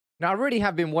Now, I really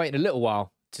have been waiting a little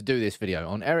while to do this video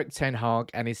on Erik Ten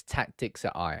Hag and his tactics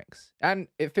at Ajax. And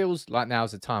it feels like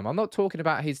now's the time. I'm not talking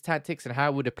about his tactics and how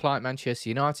it would apply at Manchester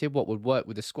United, what would work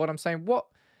with the squad. I'm saying, what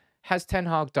has Ten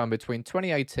Hag done between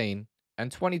 2018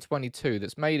 and 2022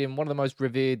 that's made him one of the most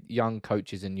revered young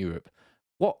coaches in Europe?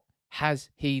 What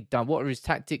has he done? What are his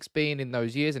tactics been in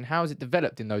those years and how has it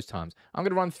developed in those times? I'm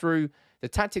going to run through the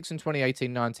tactics in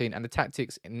 2018-19 and the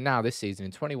tactics now this season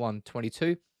in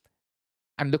 21-22.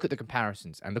 And look at the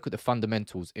comparisons and look at the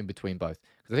fundamentals in between both.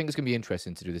 Because I think it's going to be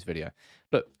interesting to do this video.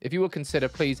 Look, if you would consider,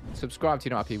 please subscribe to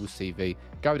United People's TV.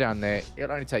 Go down there.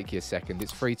 It'll only take you a second.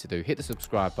 It's free to do. Hit the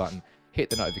subscribe button.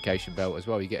 Hit the notification bell as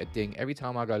well. You get a ding every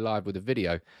time I go live with a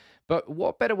video. But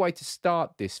what better way to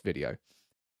start this video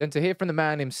than to hear from the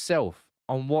man himself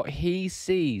on what he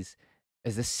sees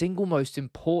as the single most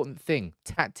important thing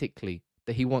tactically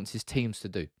that he wants his teams to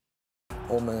do.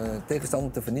 Om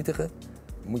tegenstander te vernietigen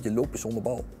moet je lopen zonder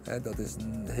bal. Dat is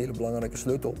een hele belangrijke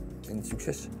sleutel in het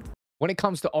succes. When it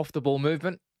comes to off-the-ball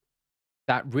movement,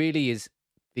 that really is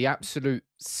the absolute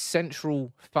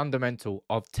central fundamental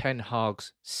of Ten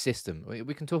Hag's system.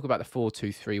 We can talk about the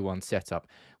 4-2-3-1 setup.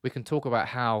 We can talk about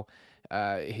how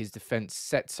his defense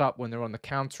sets up when they're on the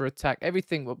counter-attack.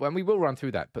 Everything, and we will run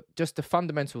through that. But just the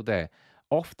fundamental there,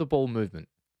 off-the-ball movement,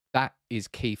 that is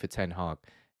key for Ten Hag.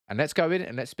 And let's go in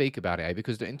and let's speak about it,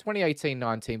 because in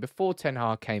 2018-19, before Ten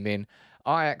Hag came in,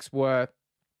 Ajax were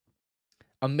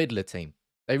a middler team.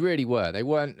 They really were. They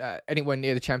weren't anywhere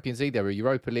near the Champions League. They were a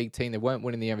Europa League team. They weren't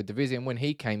winning the Eredivisie. When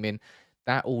he came in,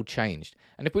 that all changed.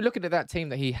 And if we look at that team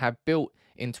that he had built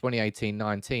in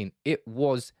 2018-19, it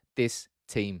was this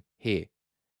team here.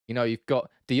 You know, you've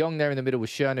got De Jong there in the middle with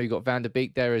Schürrle. You've got Van der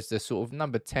Beek there as the sort of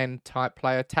number 10 type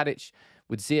player. Tadic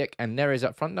with Ziyech and Neres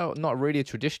up front. No, not really a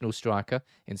traditional striker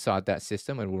inside that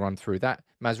system, and we'll run through that.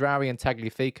 Mazraoui and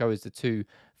Tagliafico as the two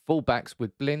fullbacks,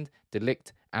 with Blind, De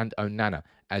Ligt and Onana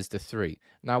as the three.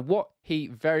 Now, what he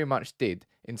very much did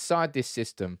inside this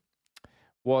system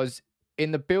was,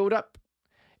 in the build-up,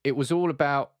 it was all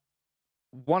about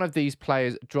one of these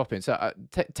players dropping. So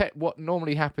what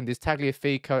normally happened is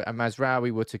Tagliafico and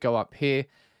Mazraoui were to go up here,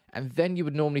 and then you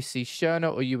would normally see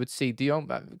Schürrle or you would see De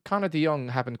Jong. Kind of De Jong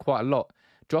happened quite a lot,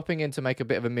 dropping in to make a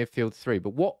bit of a midfield three.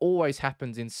 But what always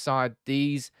happens inside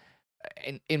these,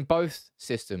 in both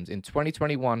systems, in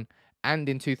 2021 and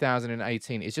in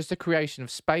 2018, is just a creation of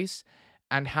space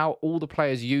and how all the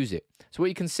players use it. So what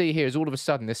you can see here is all of a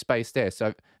sudden there's space there.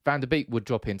 So Van der Beek would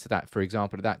drop into that, for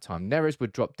example, at that time. Neres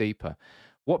would drop deeper.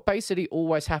 What basically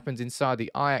always happens inside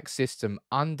the Ajax system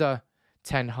under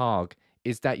Ten Hag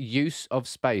is that use of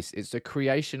space. It's the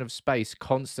creation of space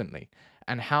constantly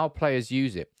and how players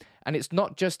use it. And it's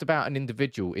not just about an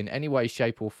individual in any way,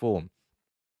 shape or form.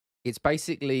 It's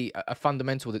basically a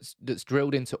fundamental that's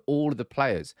drilled into all of the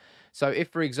players. So if,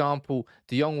 for example,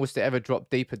 De Jong was to ever drop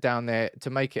deeper down there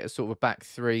to make it a sort of a back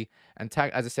three, and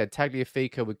as I said,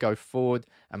 Tagliafico would go forward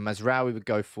and Mazraoui would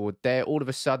go forward there, all of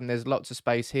a sudden there's lots of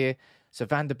space here. So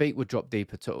Van der Beek would drop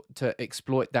deeper to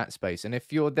exploit that space. And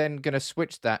if you're then going to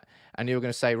switch that and you're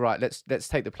going to say, right, let's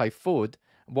take the play forward,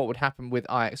 what would happen with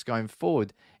Ajax going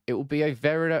forward? It will be a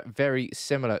very, very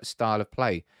similar style of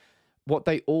play. What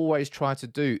they always try to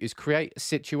do is create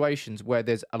situations where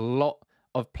there's a lot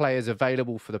of players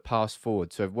available for the pass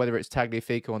forward. So whether it's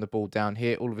Tagliafico on the ball down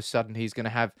here, all of a sudden he's going to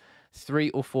have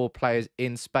 3 or 4 players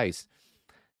in space.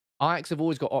 Ajax have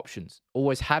always got options,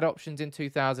 always had options in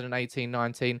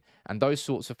 2018-19, and those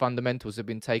sorts of fundamentals have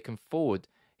been taken forward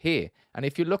here. And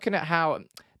if you're looking at how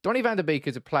Donny van der Beek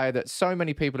is a player that so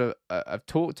many people have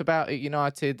talked about at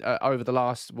United over the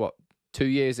last, 2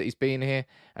 years that he's been here,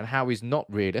 and how he's not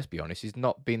really, let's be honest, he's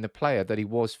not been the player that he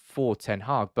was for Ten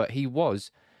Hag, but he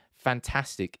was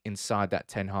fantastic inside that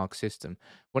Ten Hag system.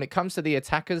 When it comes to the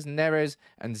attackers, Neres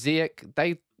and Ziyech,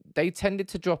 they tended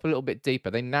to drop a little bit deeper.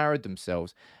 They narrowed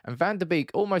themselves. And Van der Beek,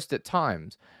 almost at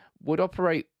times, would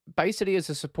operate basically as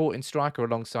a supporting striker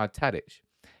alongside Tadic.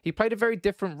 He played a very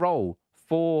different role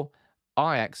for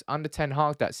Ajax under Ten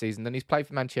Hag that season than he's played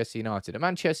for Manchester United. At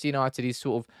Manchester United, he's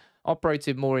sort of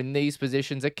operated more in these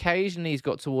positions. Occasionally, he's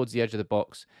got towards the edge of the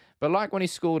box. But like when he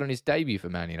scored on his debut for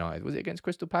Man United, was it against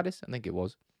Crystal Palace? I think it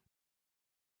was.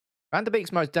 Van der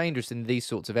Beek's most dangerous in these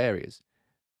sorts of areas.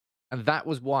 And that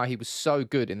was why he was so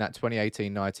good in that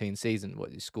 2018-19 season.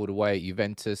 He scored away at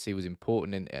Juventus. He was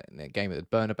important in a game at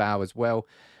the Bernabeu as well.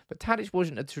 But Tadic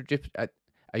wasn't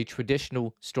a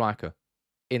traditional striker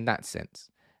in that sense.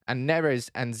 And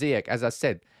Neres and Ziyech, as I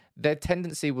said, their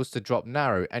tendency was to drop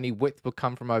narrow. Any width would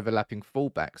come from overlapping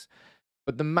fullbacks.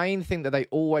 But the main thing that they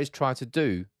always try to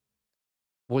do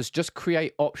was just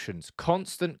create options.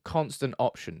 Constant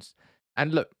options.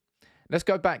 And look, Let's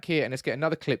go back here and let's get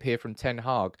another clip here from Ten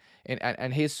Hag.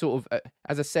 And his sort of,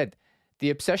 as I said, the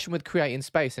obsession with creating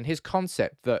space and his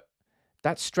concept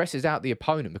that stresses out the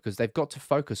opponent because they've got to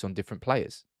focus on different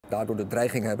players. Daardoor de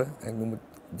dreiging hebben, en ik noem het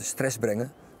de stress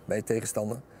brengen bij de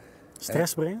tegenstander.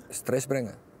 Stress brengen? Stress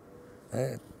brengen.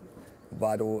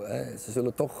 Waardoor ze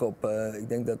zullen toch op, ik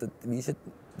denk dat het, wie is het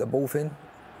daarbovenin?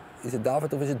 Is het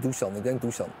David of is het Dusan? Ik denk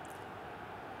Dusan.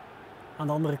 Aan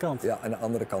de andere kant? Ja, aan de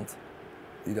andere kant.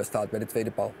 Die daar staat bij de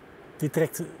tweede paal. Die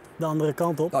trekt de andere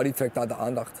kant op? Nou, die trekt daar de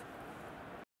aandacht.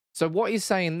 So what he's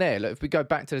saying there, look, if we go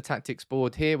back to the tactics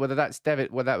board here, whether that's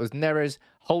David, whether that was Neres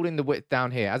holding the width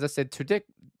down here. As I said,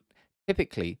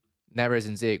 typically Neres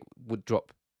and Ziyech would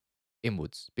drop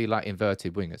inwards, be like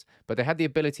inverted wingers. But they had the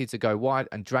ability to go wide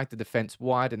and drag the defence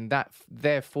wide, and that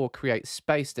therefore creates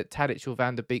space that Tadic or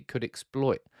Van der Beek could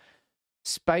exploit.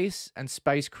 Space and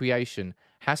space creation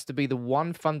has to be the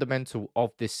one fundamental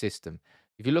of this system.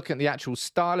 If you look at the actual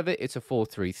style of it, it's a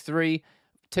 4-3-3.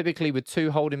 Typically with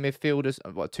two holding midfielders,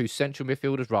 two central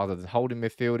midfielders rather than holding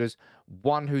midfielders,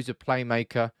 one who's a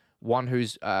playmaker, one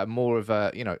who's more of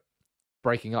a,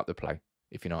 breaking up the play,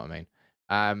 if you know what I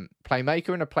mean.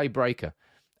 Playmaker and a play breaker.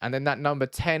 And then that number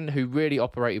 10 who really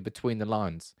operated between the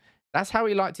lines. That's how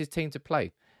he liked his team to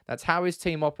play. That's how his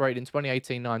team operated in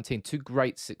 2018-19 to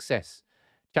great success.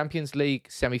 Champions League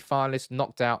semi-finalist,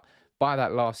 knocked out by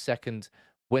that last second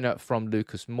winner from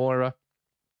Lucas Moura.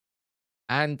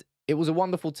 And it was a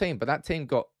wonderful team, but that team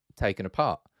got taken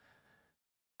apart.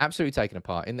 Absolutely taken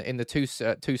apart. In the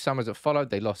two summers that followed,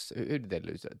 they lost. Who did they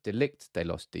lose? De Ligt, they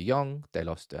lost De Jong, they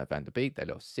lost Van der Beek, they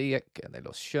lost Ziyech, and they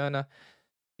lost Schöne.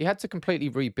 He had to completely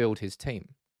rebuild his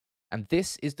team. And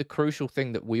this is the crucial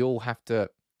thing that we all have to...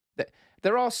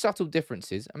 There are subtle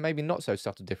differences, and maybe not so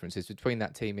subtle differences, between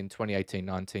that team in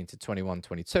 2018-19 to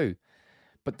 21-22.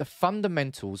 But the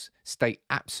fundamentals stay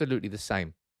absolutely the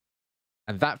same.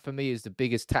 And that, for me, is the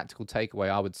biggest tactical takeaway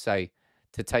I would say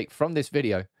to take from this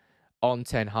video on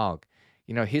Ten Hag.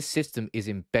 His system is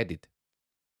embedded.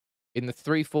 In the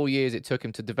 3-4 years it took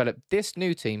him to develop this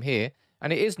new team here,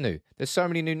 and it is new. There's so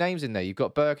many new names in there. You've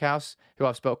got Berghaus, who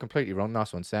I've spelled completely wrong.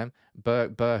 Nice one, Sam.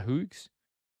 Berghoogs.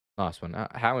 Nice one.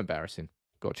 How embarrassing.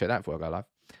 Got to check that before I go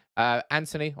live.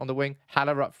 Anthony on the wing.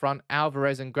 Haller up front.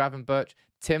 Alvarez and Gravenberch.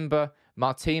 Timber.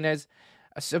 Martinez.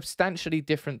 A substantially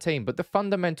different team, but the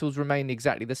fundamentals remain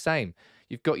exactly the same.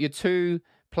 You've got your two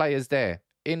players there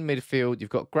in midfield. You've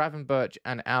got Gravenberch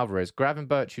and Alvarez.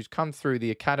 Gravenberch, who's come through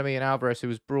the academy, and Alvarez, who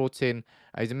was brought in.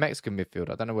 He's a Mexican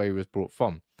midfielder. I don't know where he was brought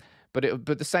from, but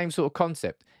the same sort of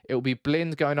concept. It will be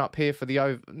Blind going up here for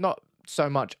the not so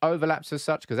much overlaps as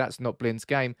such because that's not Blind's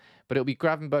game, but it'll be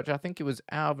Gravenberch. I think it was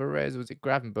Alvarez. Was it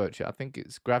Gravenberch? I think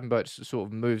it's Gravenberch sort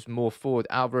of moves more forward.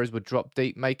 Alvarez would drop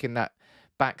deep, making that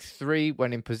back three.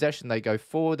 When in possession, they go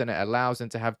forward, and it allows them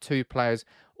to have two players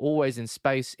always in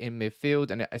space in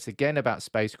midfield, and it's again about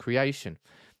space creation.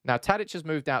 Now, Tadic has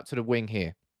moved out to the wing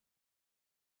here,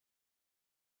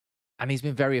 and he's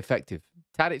been very effective.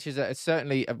 Tadic is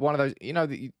certainly one of those,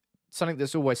 something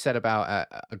that's always said about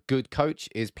a good coach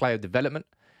is player development.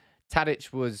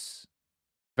 Tadic was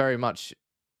very much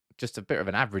just a bit of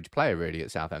an average player, really,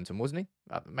 at Southampton, wasn't he?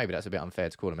 Maybe that's a bit unfair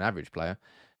to call him an average player.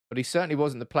 But he certainly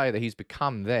wasn't the player that he's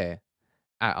become there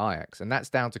at Ajax. And that's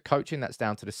down to coaching. That's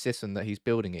down to the system that he's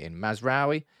building it in.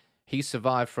 Mazraoui, he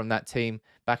survived from that team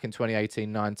back in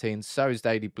 2018-19. So is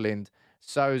Daley Blind.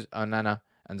 So is Onana.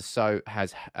 And so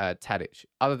has Tadic.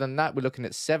 Other than that, we're looking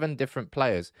at 7 different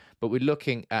players. But we're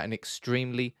looking at an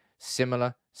extremely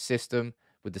similar system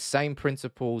with the same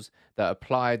principles that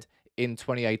applied in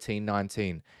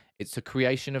 2018-19. It's the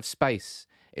creation of space.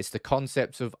 It's the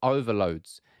concepts of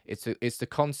overloads. It's the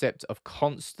concept of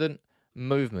constant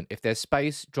movement. If there's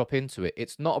space, drop into it.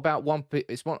 It's not about one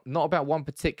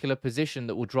particular position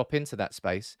that will drop into that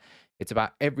space. It's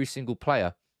about every single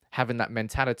player having that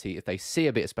mentality. If they see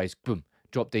a bit of space, boom,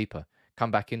 drop deeper, come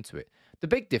back into it. The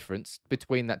big difference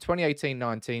between that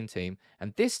 2018-19 team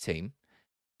and this team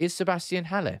is Sebastian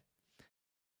Haller.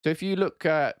 So if you look,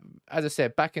 as I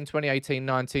said, back in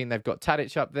 2018-19, they've got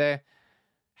Tadic up there.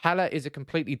 Haller is a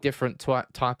completely different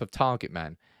type of target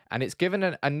man. And it's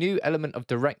given a new element of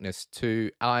directness to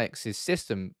Ajax's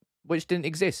system, which didn't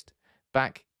exist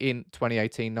back in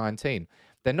 2018-19.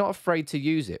 They're not afraid to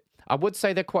use it. I would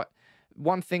say they're quite...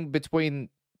 One thing between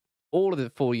all of the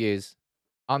 4 years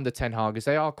under Ten Hag is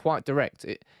they are quite direct.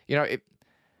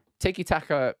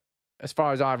 Tiki-taka, as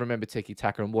far as I remember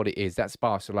tiki-taka and what it is, that's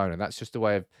Barcelona. That's just a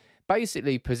way of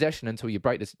basically possession until you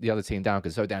break the other team down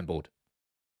because it's so damn bored.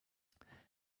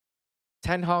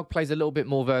 Ten Hag plays a little bit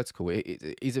more vertical.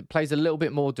 It plays a little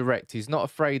bit more direct. He's not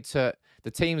afraid to.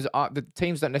 The teams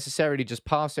don't necessarily just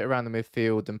pass it around the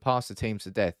midfield and pass the teams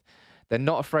to death. They're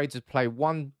not afraid to play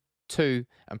 1-2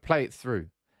 and play it through.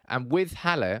 And with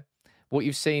Haller, what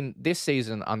you've seen this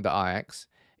season under Ajax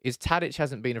is Tadic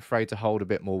hasn't been afraid to hold a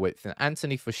bit more width, and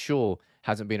Anthony for sure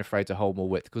hasn't been afraid to hold more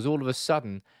width, because all of a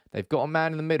sudden they've got a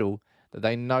man in the middle that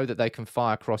they know that they can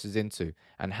fire crosses into,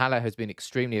 and Haller has been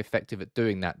extremely effective at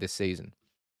doing that this season.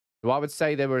 So I would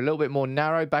say they were a little bit more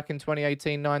narrow back in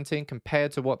 2018-19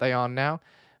 compared to what they are now,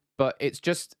 but it's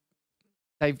just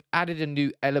they've added a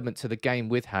new element to the game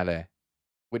with Haller,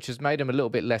 which has made them a little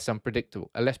bit less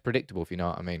predictable, if you know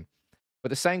what I mean. But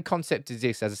the same concept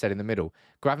exists, as I said, in the middle.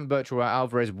 Gravenberch or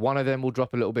Alvarez, one of them will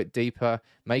drop a little bit deeper,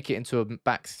 make it into a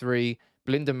back three.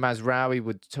 Blind and Mazraoui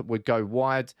would go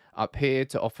wide up here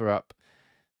to offer up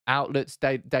outlets.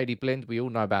 Daley Blind, we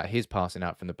all know about his passing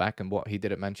out from the back and what he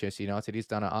did at Manchester United. He's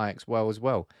done at Ajax well as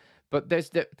well. But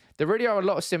there really are a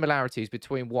lot of similarities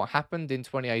between what happened in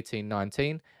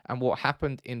 2018-19 and what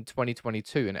happened in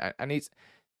 2022. And it's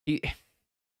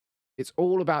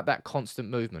all about that constant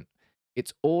movement.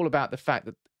 It's all about the fact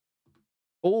that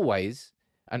always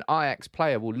an Ajax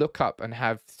player will look up and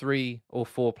have 3 or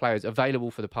 4 players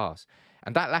available for the pass.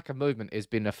 And that lack of movement has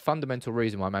been a fundamental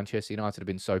reason why Manchester United have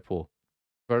been so poor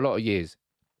for a lot of years.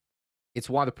 It's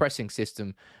why the pressing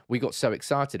system, we got so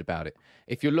excited about it.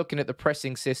 If you're looking at the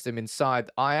pressing system inside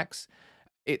Ajax,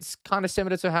 it's kind of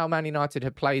similar to how Man United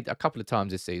had played a couple of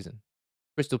times this season.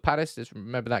 Crystal Palace, just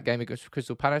remember that game against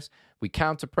Crystal Palace? We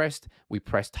counter-pressed, we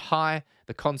pressed high.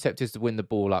 The concept is to win the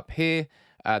ball up here.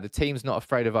 The team's not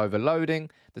afraid of overloading.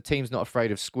 The team's not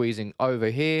afraid of squeezing over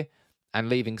here and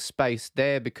leaving space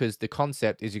there, because the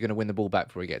concept is you're going to win the ball back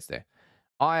before he gets there.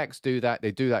 Ajax do that.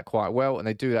 They do that quite well, and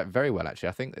they do that very well, actually.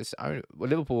 I think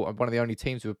Liverpool are one of the only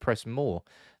teams who have pressed more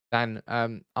than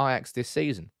Ajax this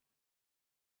season.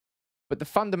 But the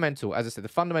fundamental, as I said, the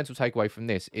fundamental takeaway from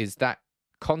this is that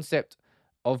concept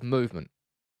of movement.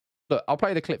 Look, I'll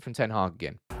play the clip from Ten Hag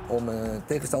again. Om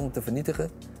tegenstander te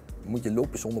vernietigen moet je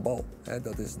lopen zonder bal.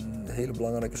 Dat is een hele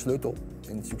belangrijke sleutel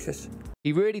in het succes.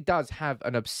 He really does have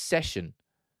an obsession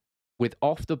with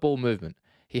off-the-ball movement.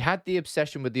 He had the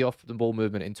obsession with the off-the-ball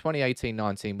movement in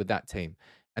 2018-19 with that team.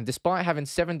 And despite having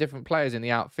 7 different players in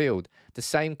the outfield, the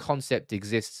same concept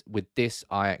exists with this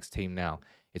Ajax team now.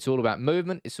 It's all about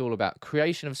movement. It's all about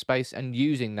creation of space and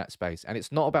using that space. And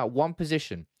it's not about one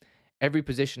position. Every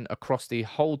position across the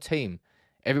whole team,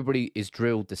 everybody is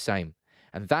drilled the same.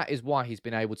 And that is why he's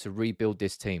been able to rebuild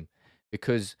this team.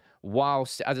 Because while,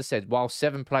 as I said, while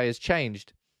 7 players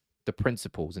changed, the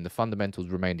principles and the fundamentals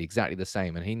remained exactly the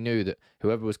same. And he knew that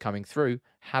whoever was coming through,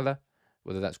 Haller,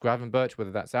 whether that's Gravenberch,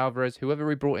 whether that's Alvarez, whoever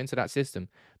he brought into that system,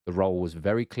 the role was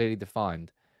very clearly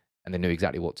defined and they knew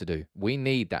exactly what to do. We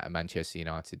need that at Manchester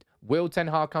United. Will Ten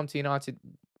Hag come to United?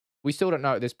 We still don't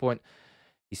know at this point.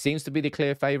 He seems to be the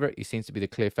clear favourite. He seems to be the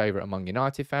clear favourite among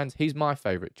United fans. He's my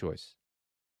favourite choice.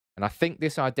 And I think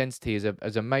this identity is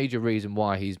a major reason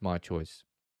why he's my choice.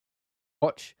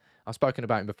 Poch, I've spoken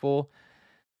about him before.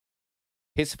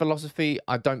 His philosophy,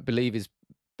 I don't believe, is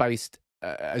based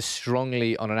as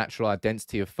strongly on an actual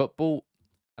identity of football.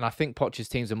 And I think Poch's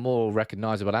teams are more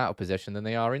recognisable out of possession than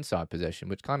they are inside possession,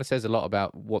 which kind of says a lot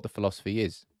about what the philosophy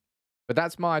is. But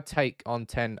that's my take on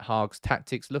Ten Hag's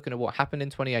tactics, looking at what happened in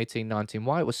 2018-19,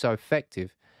 why it was so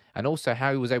effective, and also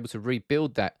how he was able to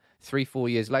rebuild that 3-4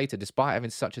 years later, despite having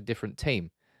such a different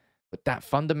team. But that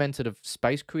fundamental of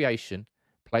space creation,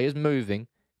 players moving,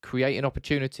 creating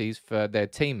opportunities for their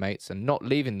teammates and not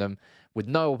leaving them with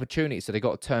no opportunities, so they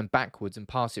got to turn backwards and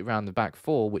pass it around the back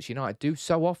 4, which United do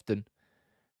so often.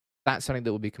 That's something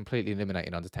that will be completely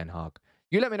eliminated under Ten Hag.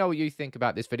 You let me know what you think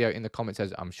about this video in the comments,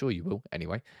 as I'm sure you will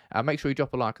anyway. Make sure you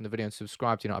drop a like on the video and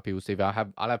subscribe to United People's TV.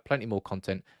 I'll have plenty more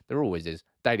content. There always is.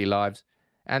 Daily lives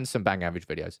and some bang average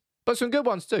videos. But some good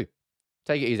ones too.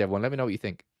 Take it easy, everyone. Let me know what you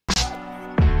think.